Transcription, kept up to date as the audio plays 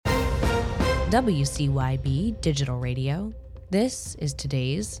WCYB Digital Radio. This is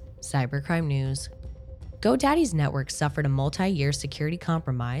today's Cybercrime News. GoDaddy's network suffered a multi-year security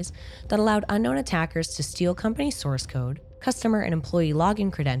compromise that allowed unknown attackers to steal company source code, customer and employee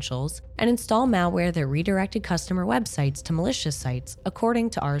login credentials, and install malware that redirected customer websites to malicious sites, according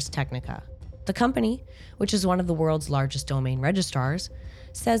to Ars Technica. The company, which is one of the world's largest domain registrars,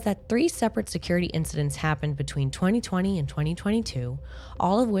 says that 3 separate security incidents happened between 2020 and 2022,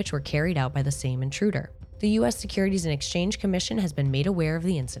 all of which were carried out by the same intruder. The U.S. Securities and Exchange Commission has been made aware of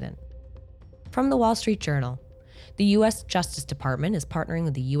the incident. From the Wall Street Journal, the U.S. Justice Department is partnering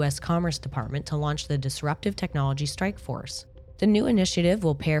with the U.S. Commerce Department to launch the Disruptive Technology Strike Force. The new initiative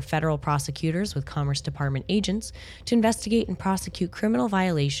will pair federal prosecutors with Commerce Department agents to investigate and prosecute criminal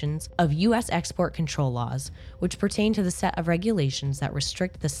violations of U.S. export control laws, which pertain to the set of regulations that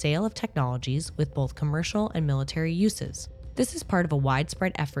restrict the sale of technologies with both commercial and military uses. This is part of a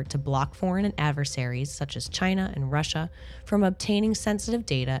widespread effort to block foreign adversaries such as China and Russia from obtaining sensitive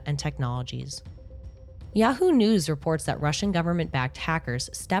data and technologies. Yahoo News reports that Russian government-backed hackers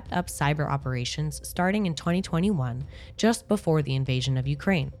stepped up cyber operations starting in 2021, just before the invasion of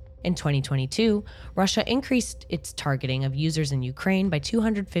Ukraine. In 2022, Russia increased its targeting of users in Ukraine by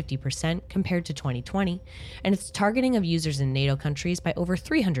 250% compared to 2020, and its targeting of users in NATO countries by over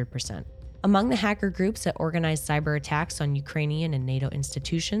 300%. Among the hacker groups that organized cyber attacks on Ukrainian and NATO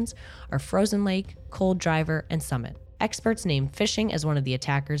institutions are Frozen Lake, Cold Driver, and Summit. Experts name phishing as one of the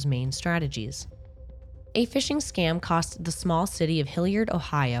attackers' main strategies. A phishing scam cost the small city of Hilliard,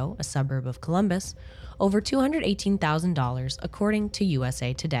 Ohio, a suburb of Columbus, over $218,000, according to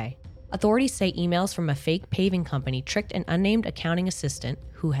USA Today. Authorities say emails from a fake paving company tricked an unnamed accounting assistant,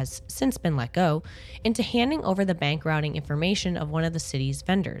 who has since been let go, into handing over the bank routing information of one of the city's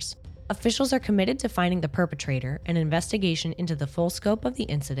vendors. Officials are committed to finding the perpetrator, and an investigation into the full scope of the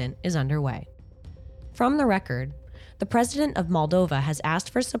incident is underway. From the record, the president of Moldova has asked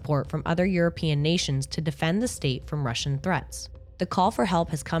for support from other European nations to defend the state from Russian threats. The call for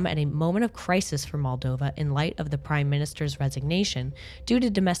help has come at a moment of crisis for Moldova in light of the prime minister's resignation due to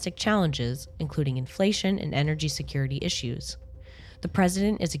domestic challenges, including inflation and energy security issues. The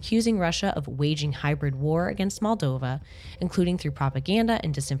president is accusing Russia of waging hybrid war against Moldova, including through propaganda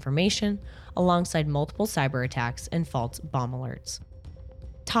and disinformation, alongside multiple cyber attacks and false bomb alerts.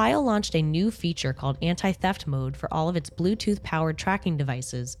 Tile launched a new feature called Anti-Theft Mode for all of its Bluetooth-powered tracking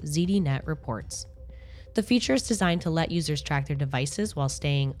devices, ZDNet reports. The feature is designed to let users track their devices while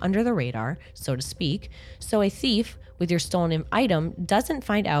staying under the radar, so to speak, so a thief with your stolen item doesn't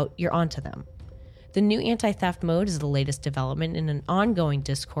find out you're onto them. The new anti-theft mode is the latest development in an ongoing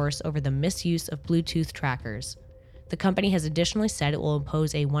discourse over the misuse of Bluetooth trackers. The company has additionally said it will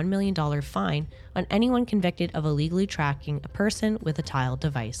impose a $1 million fine on anyone convicted of illegally tracking a person with a Tile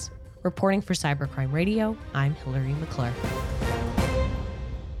device. Reporting for Cybercrime Radio, I'm Hillary McClure.